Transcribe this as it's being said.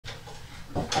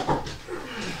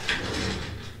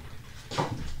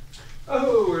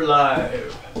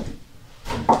live.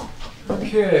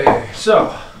 Okay,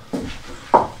 so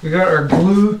we got our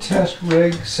glue test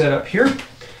rig set up here,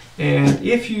 and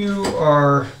if you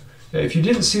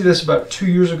didn't see this about 2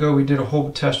 years ago, we did a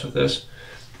whole test with this,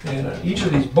 and on each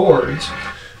of these boards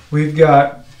we've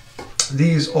got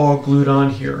these all glued on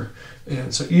here,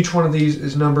 and so each one of these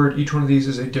is numbered, each one of these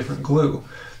is a different glue,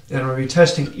 and we'll be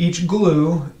testing each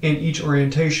glue in each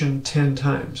orientation 10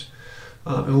 times.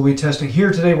 And we'll be testing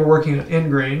here today. We're working on end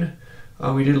grain.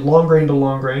 We did long grain to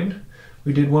long grain.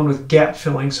 We did one with gap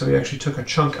filling, so we actually took a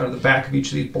chunk out of the back of each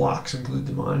of these blocks and glued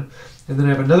them on. And then I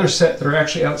have another set that are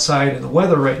actually outside in the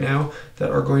weather right now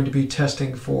that are going to be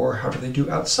testing for how do they do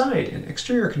outside in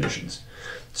exterior conditions.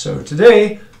 So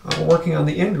today we're working on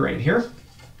the end grain here,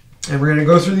 and we're going to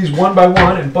go through these one by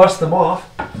one and bust them off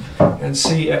and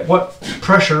see at what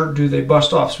pressure do they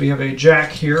bust off. So we have a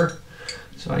jack here,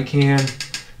 so I can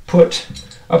put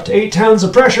up to 8 pounds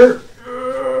of pressure.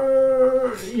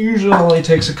 Usually only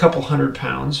takes a couple 100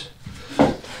 pounds.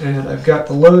 And I've got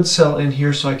the load cell in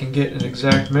here so I can get an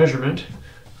exact measurement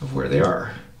of where they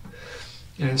are.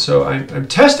 And so I'm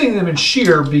testing them in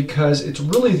shear because it's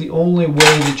really the only way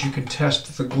that you can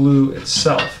test the glue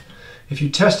itself. If you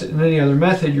test it in any other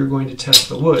method, you're going to test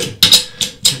the wood.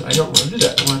 And I don't want to do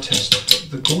that. I want to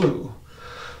test the glue.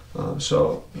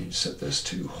 So let me set this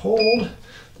to hold.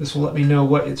 This will let me know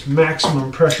what its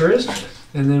maximum pressure is,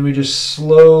 and then we just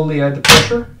slowly add the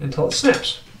pressure until it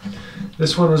snaps.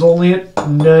 This one was only at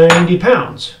 90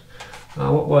 pounds.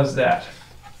 What was that?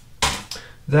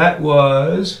 That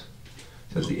was,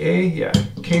 is that the A? Yeah,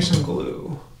 case and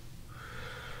glue.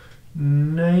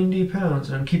 90 pounds.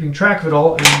 And I'm keeping track of it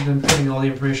all and then putting all the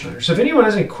information on here. So if anyone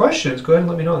has any questions, go ahead and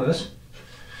let me know on this.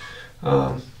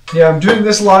 Yeah, I'm doing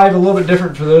this live a little bit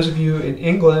different for those of you in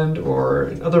England or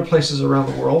in other places around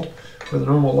the world where the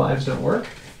normal lives don't work.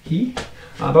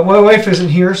 But my wife isn't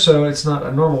here, so it's not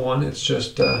a normal one. It's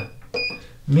just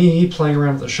me playing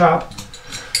around with the shop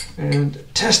and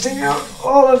testing out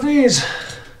all of these.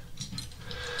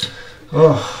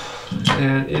 Oh,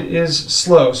 and it is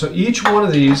slow. So each one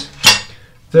of these,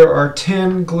 there are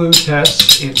 10 glue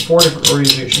tests in 4 different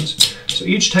orientations. So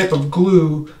each type of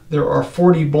glue, there are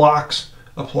 40 blocks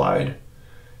applied,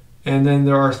 and then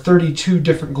there are 32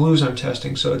 different glues I'm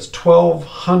testing, so it's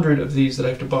 1,200 of these that I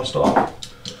have to bust off.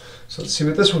 So let's see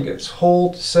what this one gets.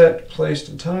 Hold, set, placed,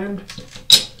 and timed.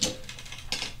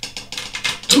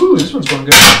 Ooh, this one's going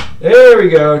good. There we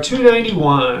go,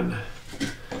 291.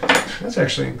 That's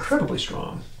actually incredibly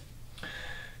strong.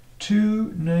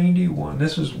 291.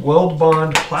 This is weld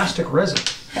bond plastic resin.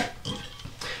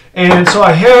 And so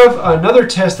I have another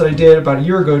test that I did about a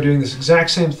year ago doing this exact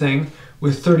same thing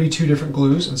with 32 different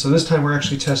glues, and so this time we're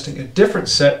actually testing a different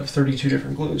set of 32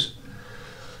 different glues.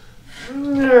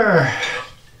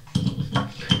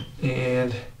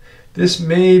 And this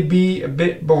may be a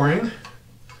bit boring,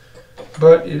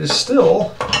 but it is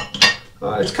still,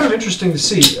 it's kind of interesting to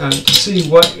see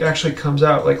what actually comes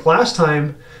out. Like last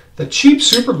time, the cheap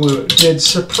super glue did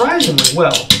surprisingly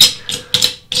well.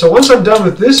 So once I'm done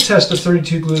with this test of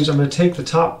 32 glues, I'm going to take the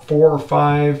top 4 or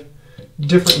 5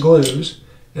 different glues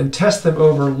and test them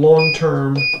over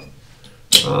long-term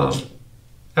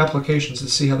applications to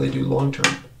see how they do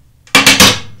long-term.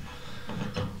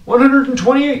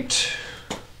 128.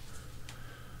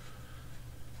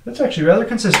 That's actually rather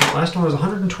consistent. Last one was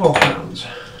 112 pounds.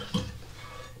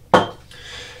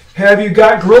 Have you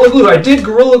got Gorilla Glue? I did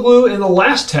Gorilla Glue in the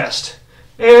last test,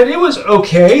 and it was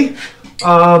okay,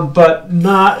 but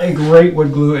not a great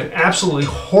wood glue and absolutely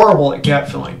horrible at gap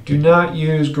filling. Do not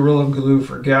use Gorilla Glue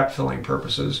for gap filling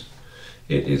purposes.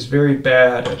 It is very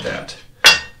bad at that.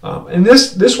 And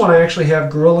this one I actually have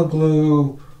Gorilla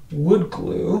Glue wood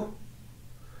glue.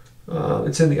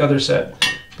 It's in the other set.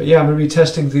 But yeah, I'm going to be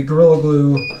testing the Gorilla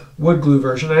Glue wood glue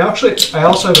version. I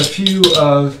also have a few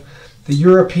of the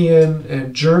European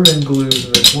and German glues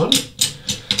in this one.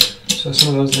 So some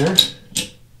of those there.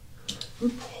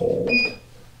 Oop, hold.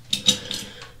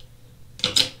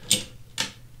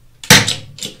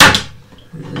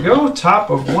 Here we go, top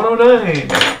of 109,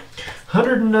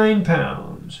 109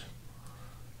 pounds.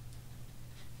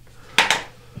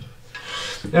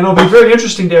 And it'll be very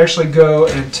interesting to actually go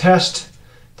and test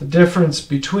the difference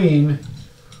between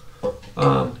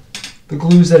the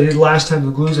glues that I did last time and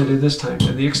the glues I did this time.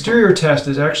 And the exterior test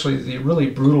is actually the really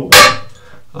brutal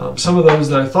one. Some of those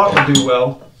that I thought would do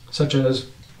well, such as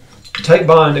Tight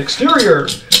Bond Exterior,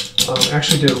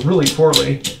 actually did really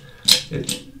poorly.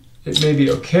 It may be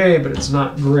okay, but it's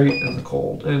not great in the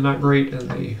cold and not great in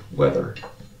the weather.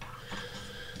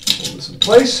 Hold this in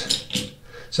place.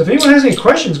 So if anyone has any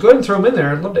questions, go ahead and throw them in there.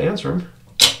 I'd love to answer them.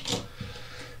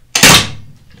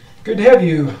 Good to have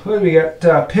you. What do we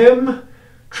got? Pim,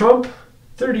 Trump,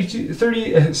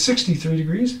 63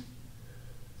 degrees.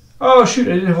 Oh shoot,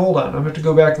 I didn't hold on. I'm going to have to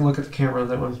go back and look at the camera on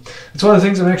that one. It's one of the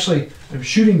things I'm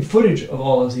shooting footage of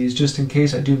all of these just in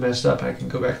case I do mess up. I can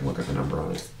go back and look at the number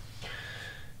on it.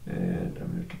 And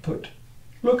I'm going to put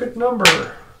look at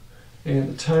number.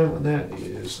 And the time on that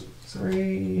is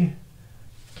 3.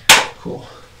 Cool.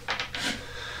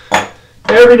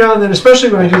 Every now and then, especially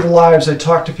when I do the lives, I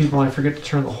talk to people and I forget to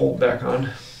turn the hold back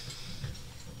on.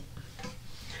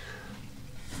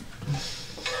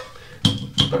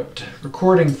 But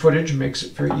recording footage makes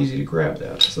it very easy to grab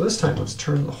that. So this time, let's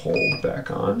turn the hold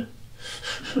back on.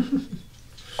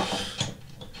 I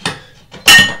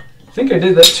think I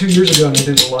did that 2 years ago when I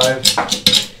did the live.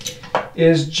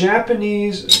 Is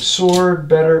Japanese sword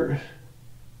better?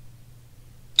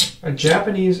 A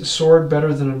Japanese sword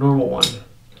better than a normal one?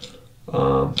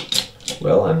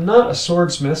 Well, I'm not a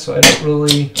swordsmith, so I don't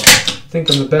really think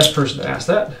I'm the best person to ask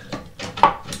that.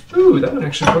 Ooh, that one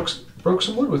actually broke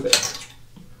some wood with it.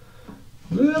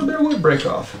 A little bit of wood break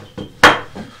off.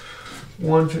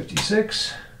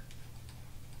 156.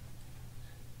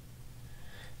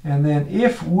 And then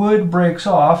if wood breaks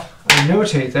off, I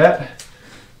notate that.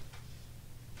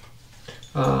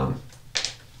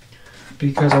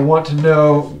 Because I want to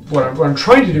know what I'm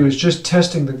trying to do is just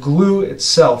testing the glue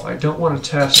itself. I don't want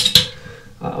to test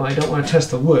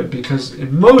the wood, because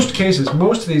in most cases,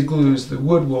 most of these glues, the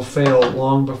wood will fail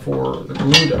long before the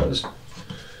glue does.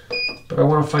 But I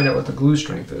want to find out what the glue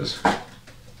strength is.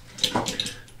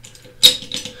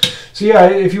 So yeah,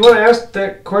 if you want to ask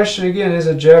that question again, is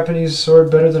a Japanese sword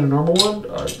better than a normal one?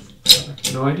 I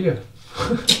have no idea.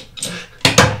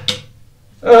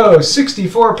 Oh,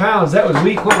 64 pounds. That was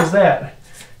weak. What was that?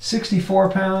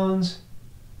 64 pounds.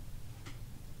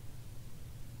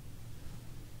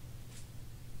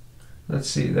 Let's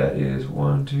see. That is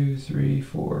 1, 2, 3,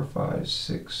 4, 5,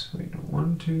 6. Wait, no.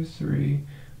 1, 2, 3,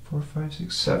 4, 5,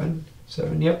 6, 7.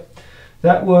 7. Yep.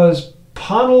 That was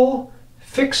Panel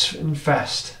Fix and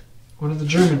Fast. One of the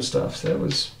German stuff. That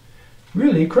was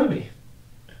really crummy.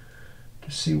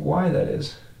 To see why that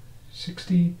is.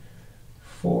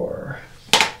 64.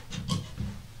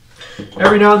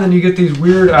 Every now and then you get these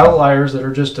weird outliers that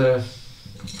are just a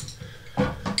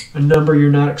number you're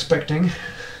not expecting.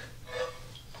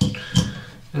 And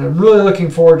I'm really looking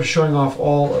forward to showing off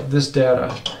all of this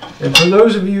data. And for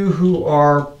those of you who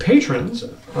are patrons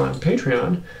on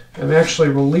Patreon, I'm actually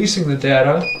releasing the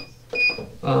data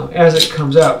as it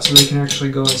comes out, so they can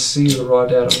actually go and see the raw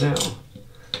data now.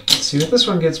 Let's see what this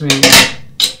one gets me.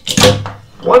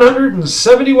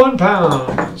 171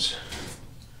 pounds.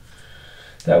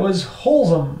 That was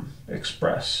Wholesome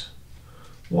Express.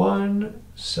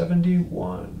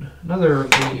 171. Another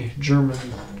of the German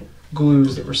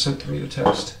glues that were sent to me to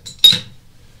test.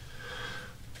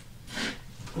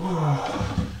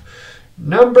 Oh.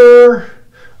 Number...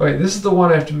 Okay, this is the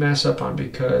one I have to mess up on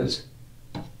because...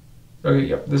 Okay,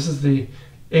 yep, this is the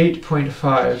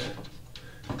 8.5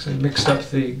 because I mixed up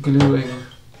the gluing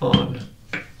on.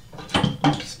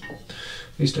 Oops.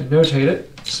 At least I notate it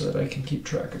so that I can keep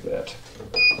track of that.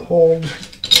 Hold.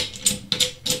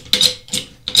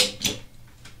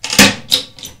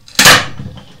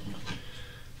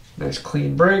 Nice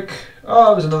clean break.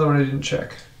 Oh, there's another one I didn't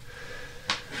check.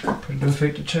 Put a no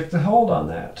fake to check the hold on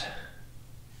that.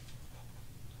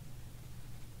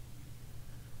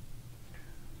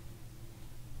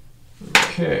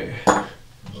 Okay.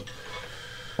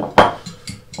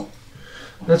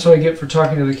 That's what I get for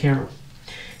talking to the camera.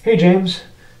 Hey James,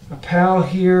 a pal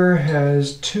here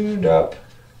has tuned up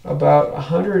about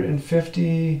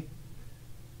 150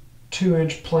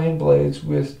 2-inch plane blades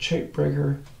with chip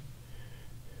breaker.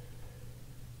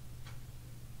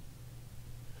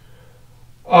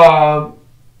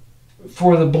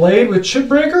 For the blade with chip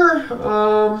breaker,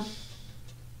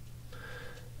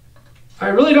 I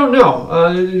really don't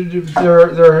know. There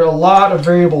are a lot of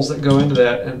variables that go into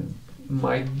that, and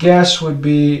my guess would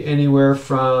be anywhere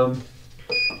from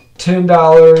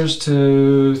 $10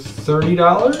 to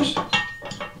 $30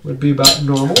 would be about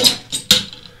normal.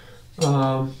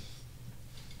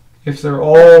 If they're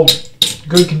all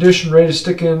good condition, ready to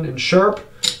stick in and sharp,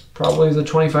 probably the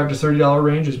 $25 to $30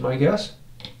 range is my guess.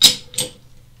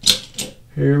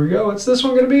 Here we go. What's this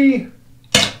one going to be?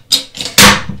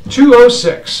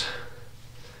 206.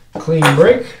 Clean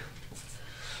break.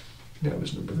 That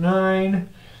was number 9.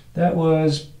 That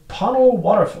was Panel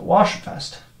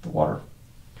Washfest, the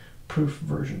waterproof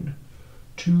version.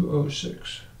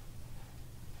 206.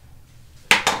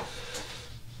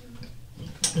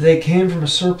 They came from a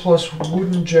surplus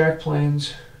wooden jack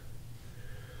planes.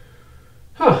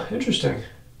 Huh, interesting.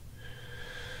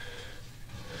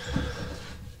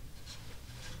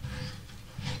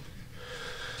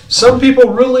 Some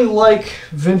people really like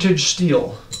vintage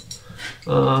steel.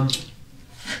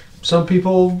 Some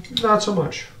people not so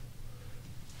much.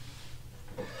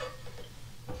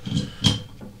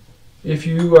 If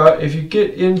you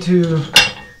get into,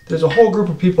 there's a whole group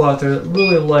of people out there that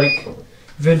really like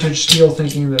vintage steel,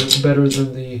 thinking that it's better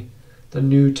than the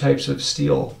new types of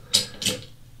steel,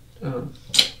 and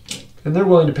they're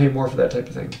willing to pay more for that type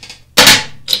of thing.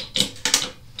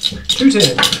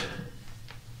 210.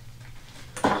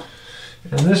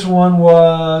 And this one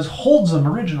was Holds'em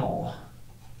Original.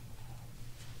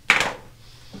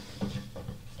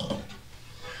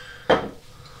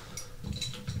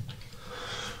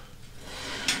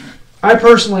 I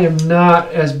personally am not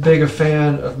as big a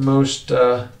fan of most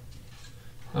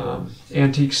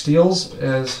antique steels,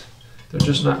 as they're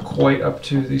just not quite up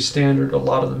to the standard a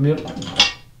lot of the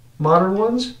modern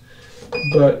ones.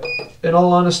 But in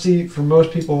all honesty, for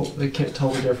most people, they can't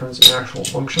tell the difference in actual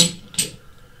function.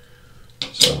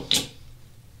 So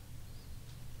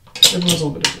everyone's a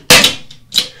little bit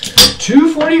different.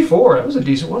 244. That was a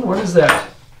decent one. What is that?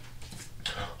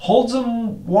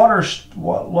 Holds'em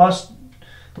lost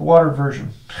the water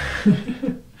version.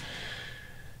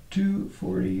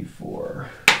 244.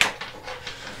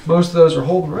 Most of those are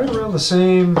holding right around the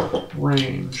same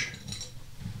range.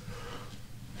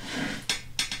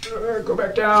 Go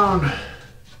back down.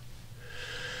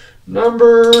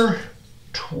 Number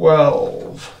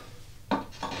 12.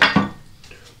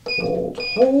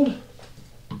 Hold.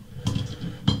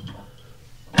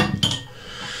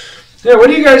 Yeah, what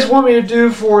do you guys want me to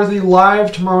do for the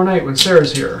live tomorrow night when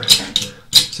Sarah's here?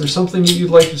 Is there something that you'd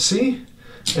like to see?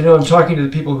 I know I'm talking to the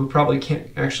people who probably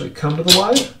can't actually come to the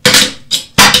live.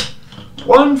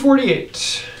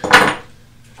 148.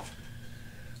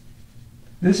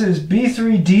 This is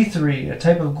B3D3, a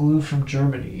type of glue from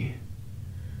Germany.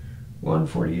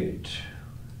 148.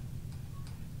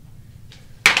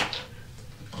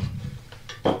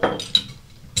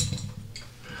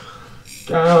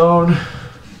 Down.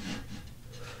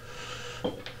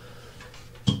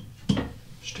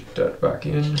 Stick that back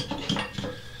in.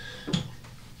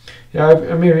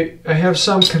 Yeah, I have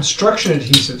some construction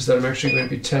adhesives that I'm actually going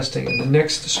to be testing in the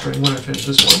next string when I finish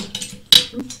this one.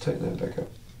 Tighten that back up.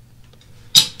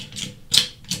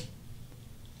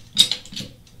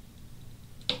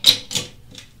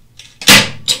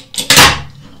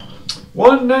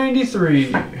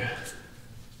 $193.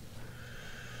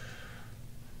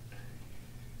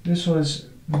 This was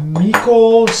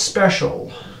Mikol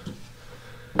Special.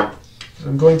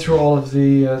 I'm going through all of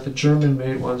the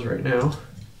German-made ones right now.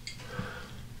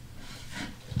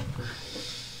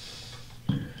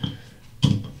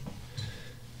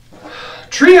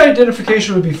 Tree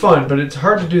identification would be fun, but it's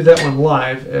hard to do that one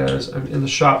live, as I'm in the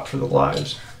shop for the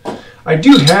lives. I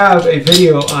do have a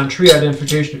video on tree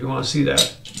identification if you want to see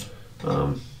that.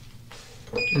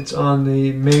 It's on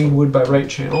the main Wood by Right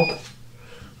channel,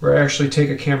 where I actually take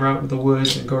a camera out into the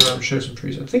woods and go around and show some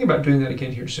trees. I'm thinking about doing that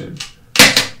again here soon.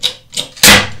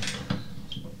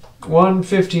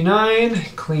 159,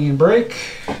 clean break.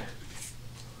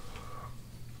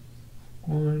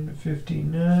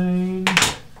 159.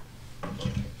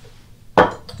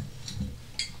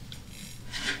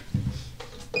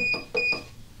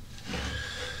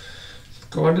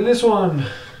 Go on to this one.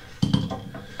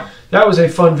 That was a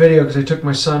fun video because I took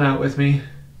my son out with me,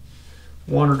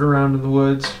 wandered around in the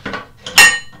woods.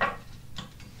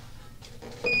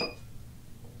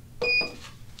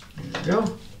 There we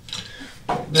go.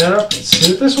 Open that up. Let's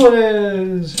see what this one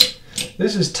is.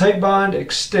 This is Type Bond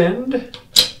Extend.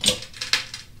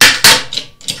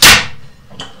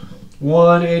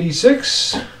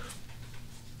 186.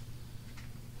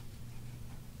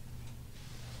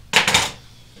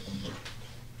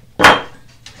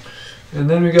 And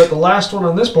then we got the last one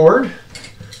on this board,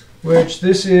 which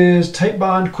this is Type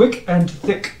Bond Quick and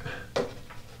Thick.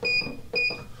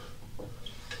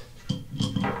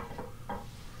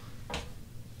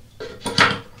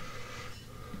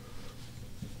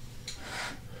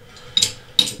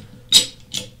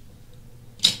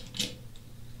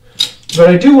 But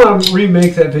I do want to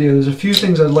remake that video. There's a few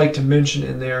things I'd like to mention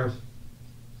in there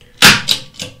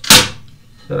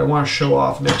that I want to show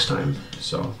off next time.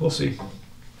 So we'll see.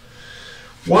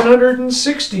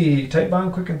 160, Type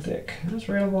Bond Quick and Thick. That's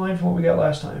right on the line from what we got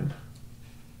last time.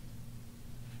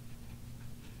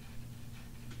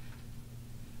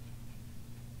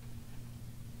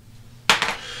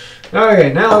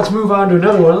 Okay, now let's move on to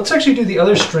another one. Let's actually do the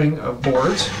other string of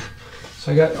boards.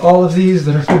 So I got all of these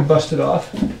that are been busted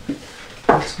off.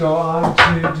 Let's go on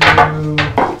to do,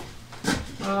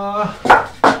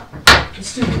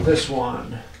 let's do this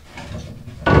one.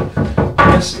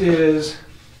 This is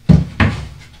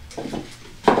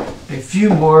few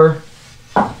more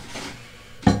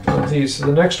of these. So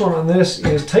the next one on this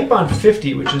is Type Bond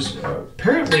 50, which is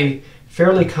apparently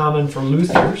fairly common for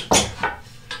luthiers.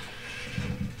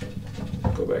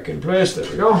 Go back in place. There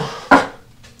we go.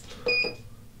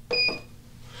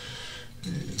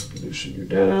 And loosen you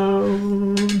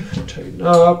down. Tighten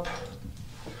up.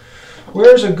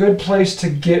 Where's a good place to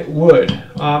get wood?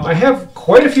 I have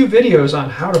quite a few videos on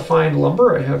how to find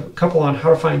lumber. I have a couple on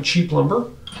how to find cheap lumber.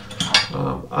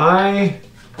 I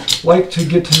like to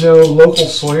get to know local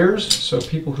sawyers, so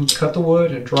people who cut the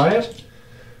wood and dry it.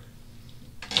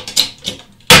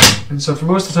 And so for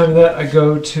most of the time of that, I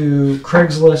go to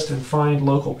Craigslist and find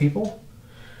local people.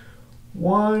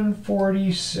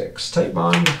 146, Type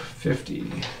Bond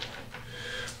 50.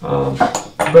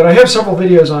 But I have several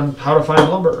videos on how to find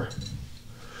lumber.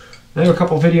 I have a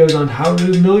couple videos on how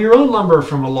to mill your own lumber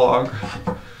from a log.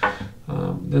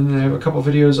 Then I have a couple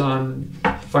videos on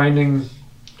finding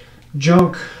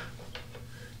junk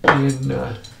in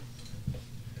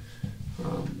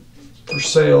for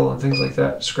sale and things like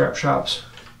that, scrap shops.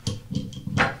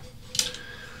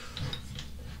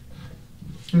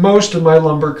 Most of my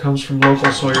lumber comes from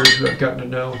local sawyers who I've gotten to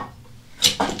know.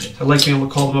 I like being able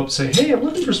to call them up and say, hey, I'm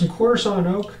looking for some quarter sawn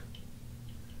oak.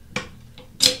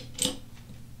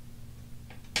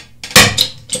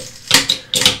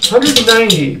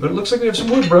 $190, but it looks like we have some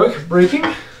wood breaking.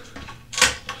 A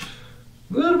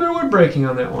little bit of wood breaking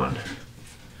on that one.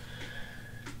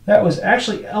 That was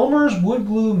actually Elmer's Wood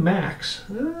Glue Max.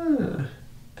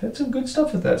 Had some good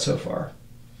stuff with that so far.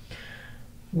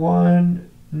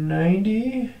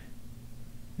 190,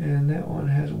 and that one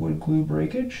has wood glue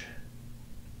breakage.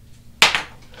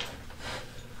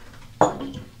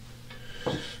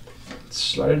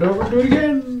 Slide it over and do it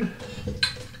again.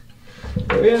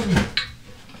 Go in.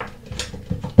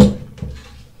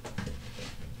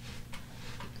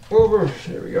 Over.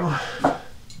 There we go.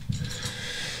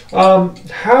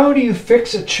 How do you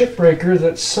fix a chip breaker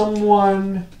that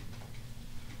someone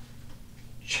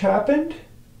charped?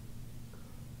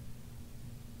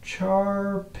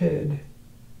 Charped.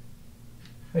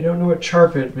 I don't know what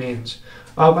charped means.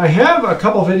 I have a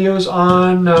couple videos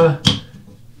on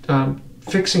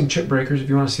fixing chip breakers if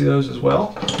you want to see those as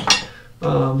well.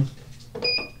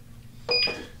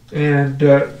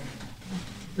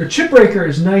 A chip breaker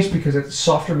is nice because it's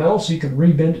softer metal, so you can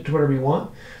rebend it to whatever you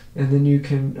want, and then you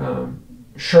can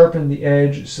sharpen the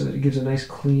edge so that it gives a nice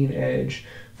clean edge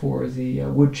for the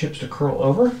wood chips to curl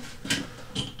over.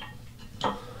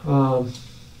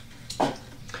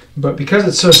 But because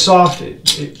it's so soft,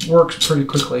 it works pretty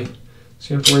quickly,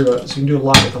 so you don't have to worry about it. So you can do a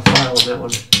lot with the file on that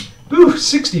one. Ooh,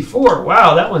 64.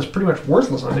 Wow, that one's pretty much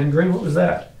worthless on end grain. What was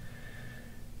that?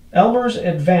 Elmer's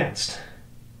Advanced.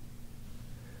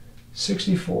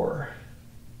 64.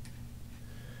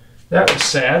 That was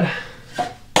sad.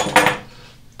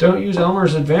 Don't use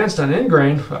Elmer's Advanced on end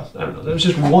grain. Well, I don't know. That was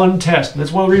just one test. And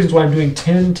that's one of the reasons why I'm doing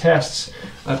 10 tests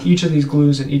of each of these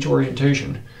glues in each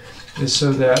orientation, is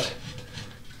so that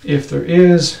if there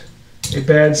is a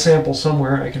bad sample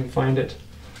somewhere, I can find it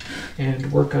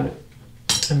and work on it.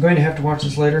 I'm going to have to watch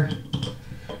this later.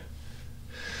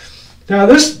 Now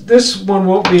this one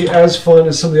won't be as fun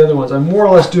as some of the other ones. I'm more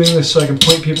or less doing this so I can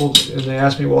point people, and they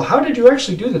ask me, well, how did you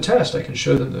actually do the test? I can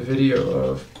show them the video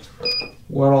of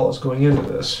what all is going into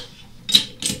this.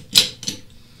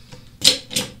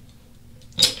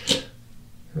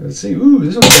 Let's see. Ooh,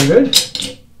 this one's pretty good.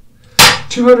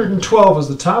 212 was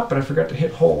the top, but I forgot to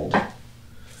hit hold.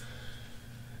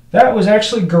 That was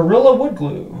actually Gorilla Wood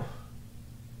Glue.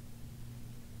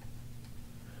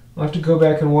 I'll have to go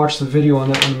back and watch the video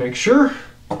on that one to make sure.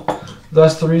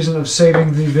 That's the reason of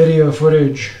saving the video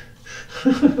footage.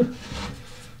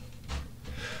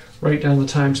 Write down the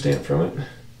timestamp from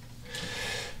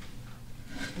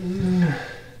it.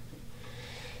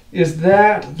 Is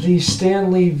that the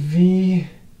Stanley V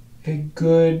a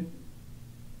good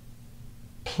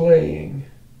playing?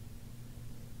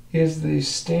 Is the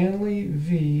Stanley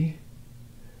V...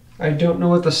 I don't know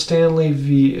what the Stanley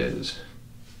V is.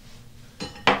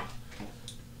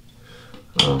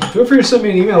 Feel free to send me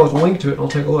an email with a link to it and I'll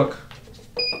take a look.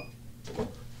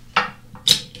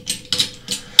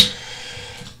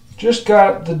 Just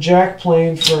got the jack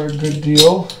plane for a good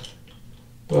deal,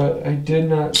 but I did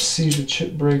not see the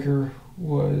chip breaker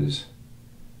was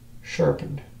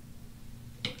sharpened.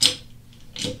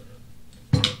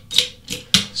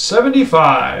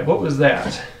 75. What was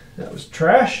that? That was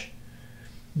trash.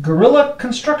 Gorilla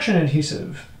Construction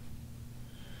Adhesive.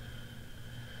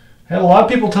 I had a lot of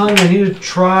people telling me I needed to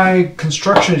try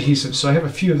construction adhesive, so I have a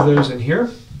few of those in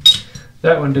here.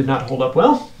 That one did not hold up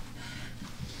well.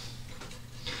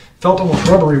 Felt almost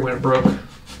rubbery when it broke.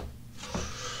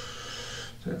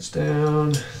 That's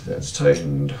down, that's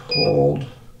tightened, hold,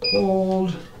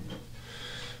 hold.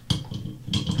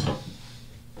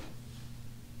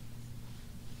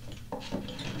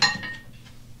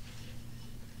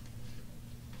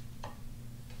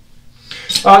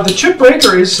 The chip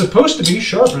breaker is supposed to be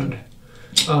sharpened.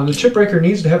 The chip breaker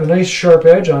needs to have a nice sharp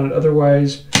edge on it,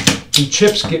 otherwise the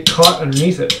chips get caught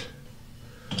underneath it.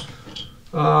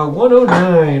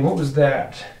 109, what was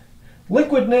that?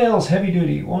 Liquid nails, heavy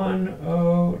duty,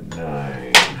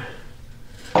 109.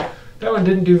 That one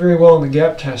didn't do very well in the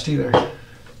gap test either.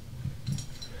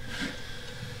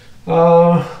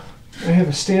 I have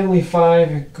a Stanley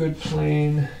 5, a good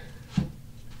plane.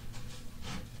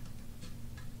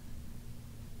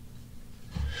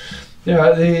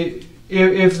 Yeah,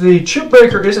 if the chip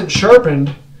breaker isn't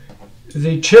sharpened,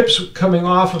 the chips coming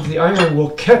off of the iron will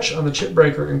catch on the chip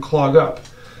breaker and clog up.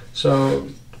 So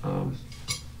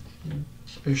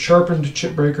a sharpened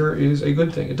chip breaker is a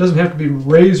good thing. It doesn't have to be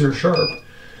razor sharp,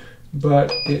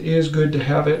 but it is good to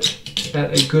have it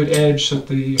at a good edge so that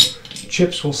the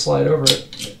chips will slide over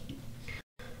it.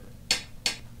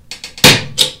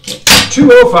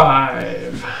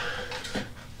 205.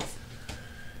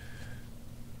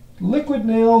 Liquid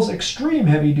nails, extreme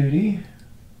heavy duty.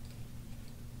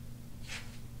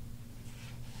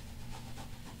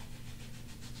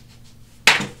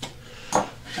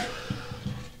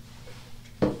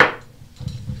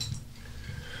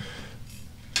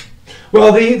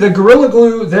 Well, the Gorilla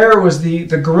Glue there was the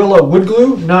Gorilla Wood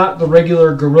Glue, not the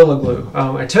regular Gorilla Glue.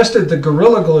 I tested the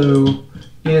Gorilla Glue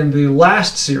in the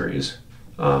last series,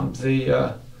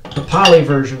 the poly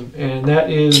version, and that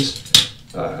is,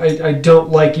 I don't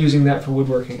like using that for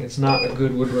woodworking. It's not a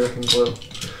good woodworking glue.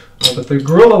 But the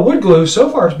Gorilla Wood Glue so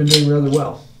far has been doing rather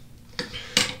well.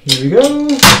 Here we go.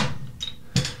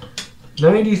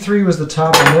 93 was the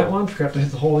top on that one. Forgot to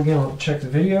hit the hole again. I'll check the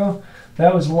video.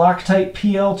 That was Loctite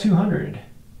PL200.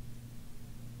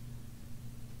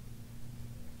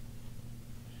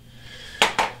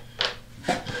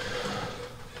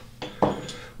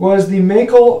 Was the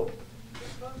Meikle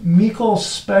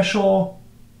Special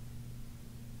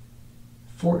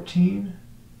 14?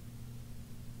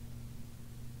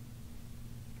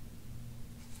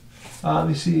 Let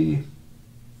me see.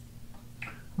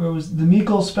 Where was the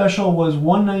Meikle Special was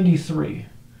 193.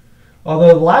 Although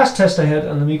the last test I had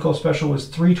on the Meikle Special was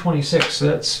 326, so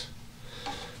that's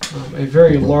a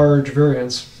very large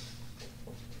variance.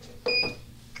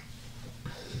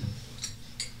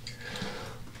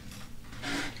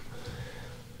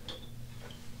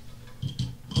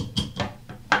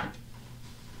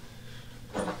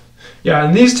 Yeah,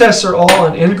 and these tests are all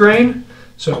on end grain.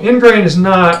 So end grain is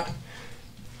not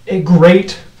a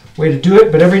great way to do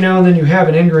it, but every now and then you have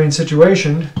an end grain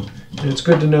situation, and it's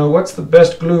good to know what's the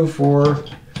best glue for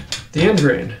the end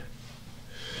grain.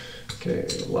 Okay,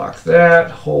 lock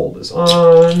that, hold is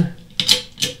on.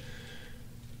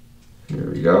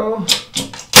 Here we go.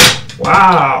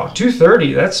 Wow,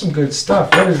 230, that's some good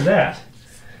stuff. What is that?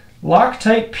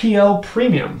 Loctite PL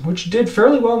Premium, which did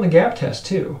fairly well in the gap test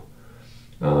too.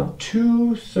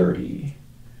 230.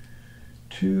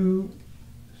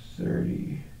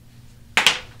 230.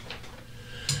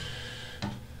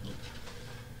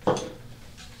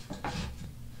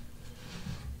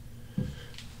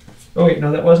 Oh wait,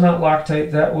 no, that was not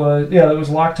Loctite. That was, yeah, that was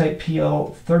Loctite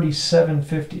PL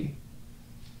 3750.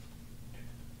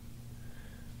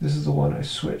 This is the one I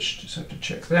switched. Just have to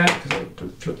check that because I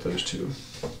flipped those two.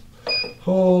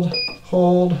 Hold,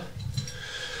 hold.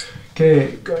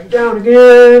 Okay, going down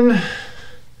again.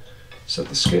 Set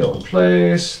the scale in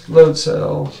place. Load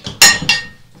cell.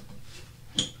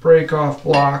 Break off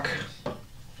block.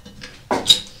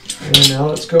 And now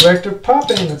let's go back to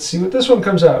popping. Let's see what this one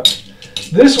comes out.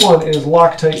 This one is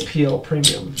Loctite PL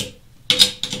Premium.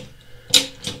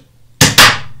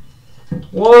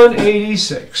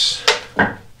 186.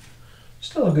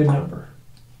 Still a good number.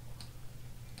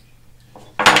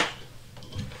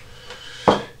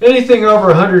 Anything over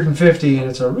 150 and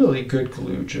it's a really good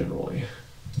glue generally.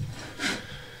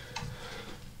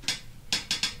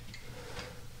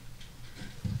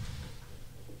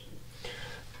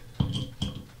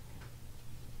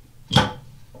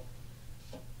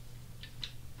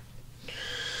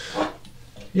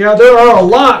 Yeah, there are a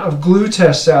lot of glue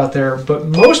tests out there, but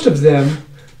most of them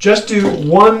just do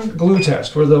one glue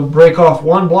test where they'll break off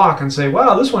one block and say,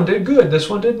 wow, this one did good, this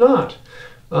one did not.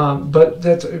 But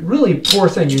that's a really poor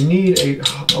thing. You need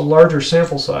a larger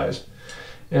sample size.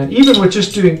 And even with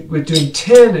just doing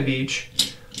 10 of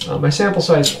each, my sample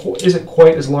size isn't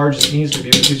quite as large as it needs to be,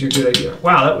 but it gives you a good idea.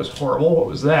 Wow, that was horrible. What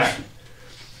was that?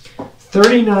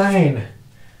 39.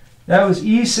 That was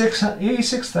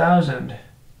E6000.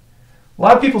 A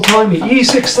lot of people telling me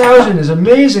E6000 is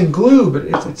amazing glue, but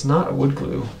it's not a wood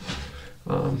glue.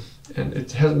 And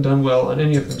it hasn't done well on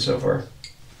any of them so far.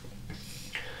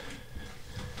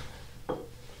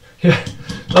 Yeah.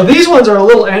 Now these ones are a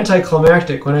little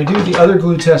anticlimactic. When I do the other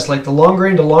glue tests, like the long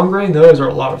grain to long grain, those are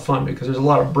a lot of fun because there's a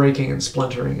lot of breaking and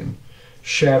splintering and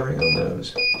shattering on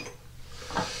those.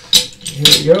 Here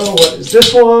we go. What is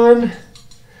this one?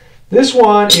 This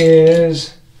one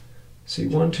is, let's see,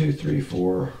 1, 2, 3,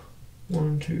 4.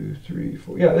 1, 2, 3,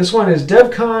 4. Yeah, this one is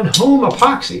DevCon Home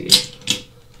Epoxy.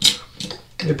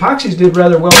 The epoxies did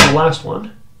rather well in the last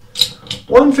one.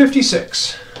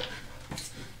 156.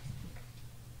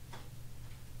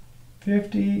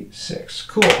 56.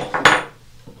 Cool.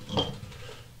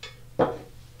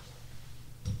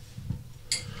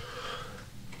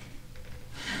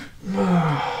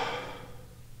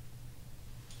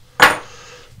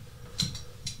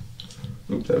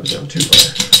 Oop, that was down too far.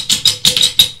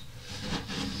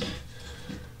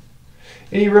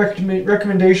 Any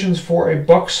recommendations for a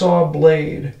bucksaw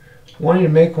blade? Wanting to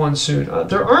make one soon.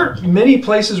 There aren't many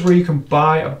places where you can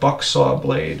buy a bucksaw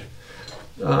blade.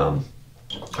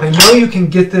 I know you can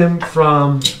get them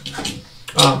from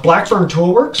Blackburn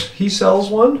Toolworks. He sells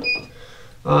one.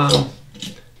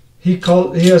 He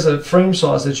has a frame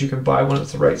saws that you can buy one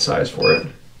that's the right size for it.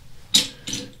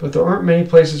 But there aren't many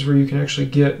places where you can actually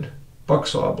get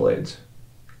bucksaw blades.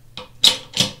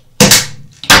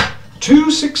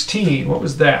 216. What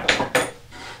was that?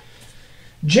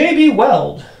 JB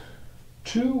Weld.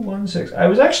 216. I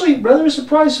was actually rather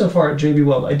surprised so far at JB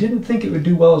Weld. I didn't think it would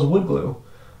do well as wood glue.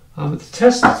 But the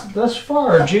tests thus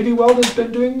far, JB Weld has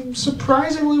been doing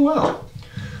surprisingly well.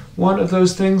 One of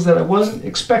those things that I wasn't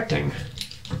expecting.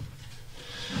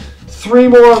 3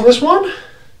 more on this one.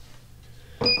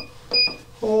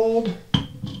 Hold.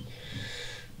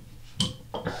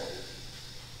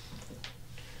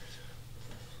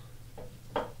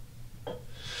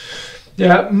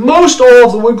 Yeah, most all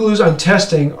of the wood glues I'm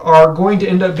testing are going to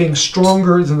end up being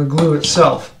stronger than the glue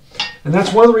itself. And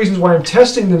that's one of the reasons why I'm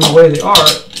testing them the way they are,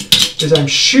 is I'm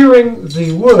shearing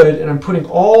the wood and I'm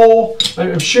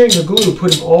shearing the glue,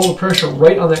 putting all the pressure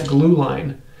right on that glue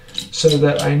line so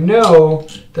that I know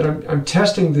that I'm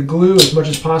testing the glue as much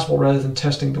as possible rather than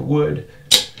testing the wood.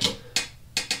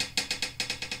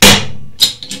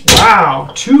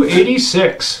 Wow,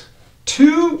 286.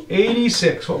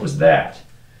 286, what was that?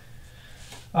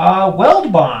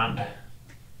 Weld bond.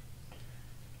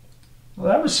 Well,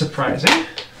 that was surprising.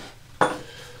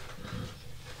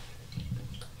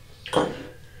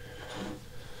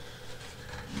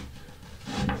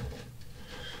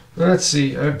 Let's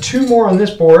see, I have 2 more on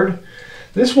this board.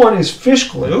 This one is fish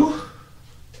glue,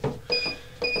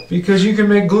 because you can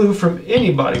make glue from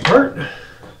any body part.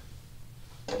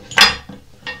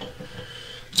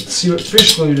 Let's see what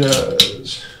fish glue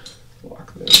does.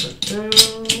 Lock that down.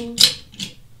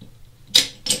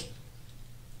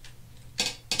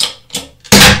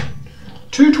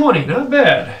 $220, not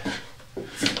bad.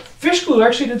 Fish glue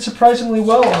actually did surprisingly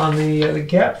well on the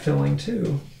gap filling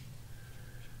too.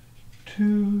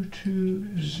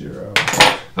 220.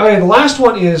 Okay, the last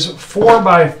one is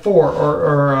 4x4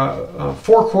 or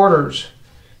 4 quarters.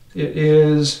 It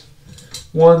is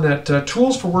one that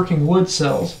Tools for Working Wood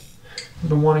sells. I've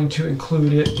been wanting to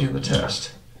include it in the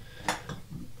test.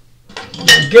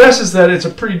 My guess is that it's a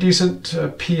pretty decent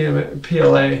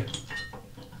PLA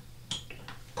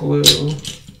glue.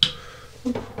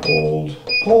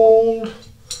 Hold.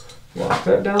 Lock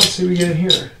that down, see what we get in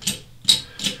here.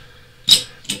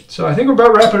 So I think we're about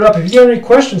to wrap it up. If you got any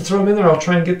questions, throw them in there. I'll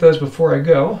try and get those before I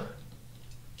go.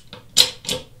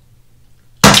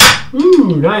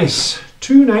 Ooh, nice.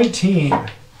 219.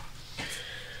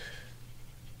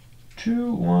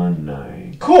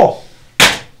 219. Cool.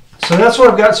 So that's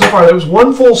what I've got so far. That was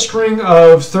one full string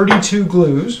of 32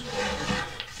 glues.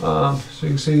 So you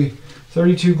can see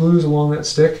 32 glues along that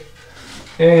stick.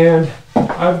 And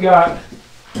I've got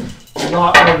a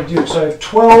lot more to do. So I have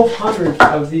 1,200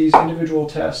 of these individual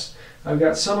tests. I've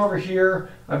got some over here.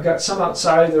 I've got some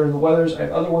outside. They're in the weathers. I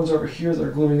have other ones over here that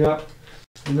are gluing up.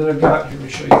 And then I've got, here, let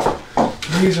me show you.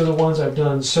 These are the ones I've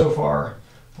done so far.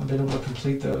 I've been able to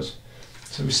complete those.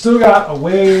 So we still got a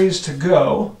ways to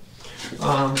go.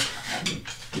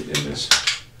 Get in this.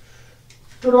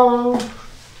 Ta-da!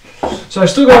 So I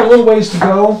still got a little ways to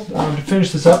go to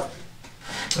finish this up.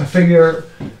 I figure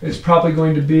it's probably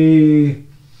going to be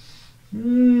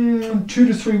 2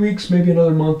 to 3 weeks, maybe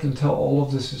another month until all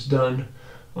of this is done.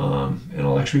 And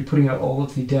I'll actually be putting out all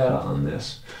of the data on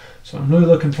this. So I'm really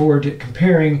looking forward to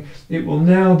comparing. It will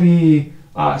now be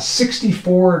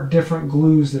 64 different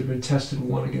glues that have been tested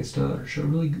one against another. So it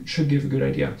really should give a good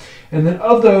idea. And then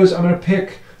of those, I'm going to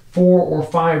pick 4 or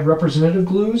 5 representative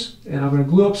glues, and I'm going to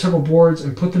glue up several boards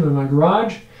and put them in my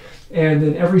garage. And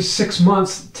then every 6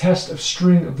 months, test a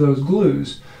string of those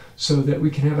glues so that we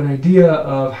can have an idea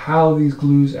of how these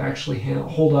glues actually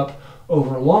hold up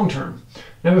over long term.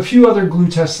 I have a few other glue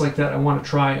tests like that I want to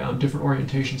try, different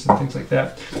orientations and things like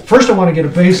that. First, I want to get a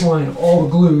baseline of all the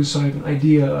glues so I have an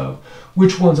idea of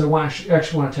which ones I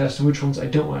actually want to test and which ones I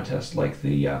don't want to test, like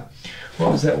the,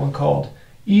 what was that one called?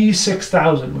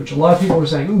 E6000, which a lot of people were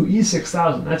saying, ooh,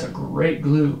 E6000, that's a great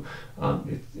glue.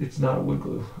 It's not a wood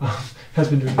glue. Has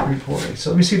been doing pretty poorly. So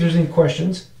let me see if there's any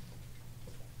questions.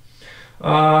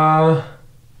 I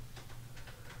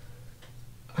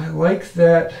like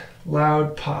that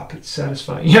loud pop. It's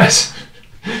satisfying. Yes.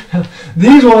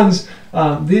 These ones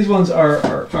are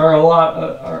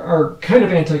kind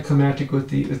of anticlimactic with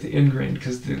the end grain,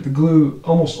 because the glue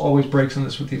almost always breaks on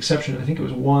this, with the exception, I think it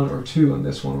was 1 or 2 on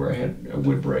this one where I had a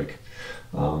wood break.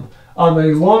 On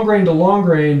the long grain to long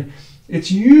grain,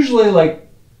 it's usually like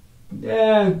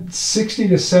 60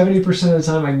 to 70% of the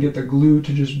time I can get the glue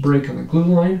to just break on the glue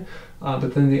line,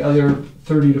 but then the other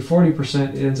 30 to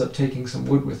 40% it ends up taking some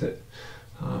wood with it.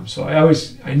 So I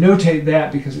notate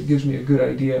that because it gives me a good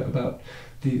idea about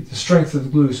the strength of the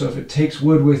glue. So if it takes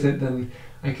wood with it, then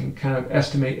I can kind of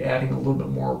estimate adding a little bit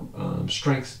more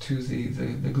strength to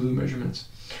the glue measurements.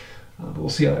 But we'll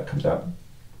see how that comes out.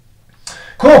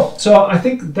 Cool. So I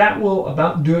think that will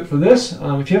about do it for this.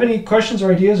 If you have any questions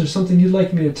or ideas or something you'd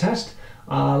like me to test,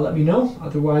 let me know.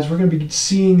 Otherwise, we're going to be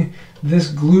seeing this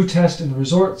glue test and the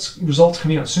results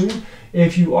coming out soon.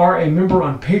 If you are a member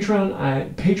on Patreon,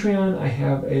 I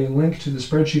have a link to the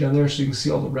spreadsheet on there so you can see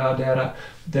all the raw data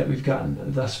that we've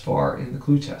gotten thus far in the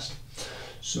glue test.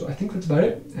 So I think that's about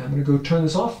it. I'm going to go turn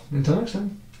this off. Until next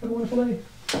time, have a wonderful day.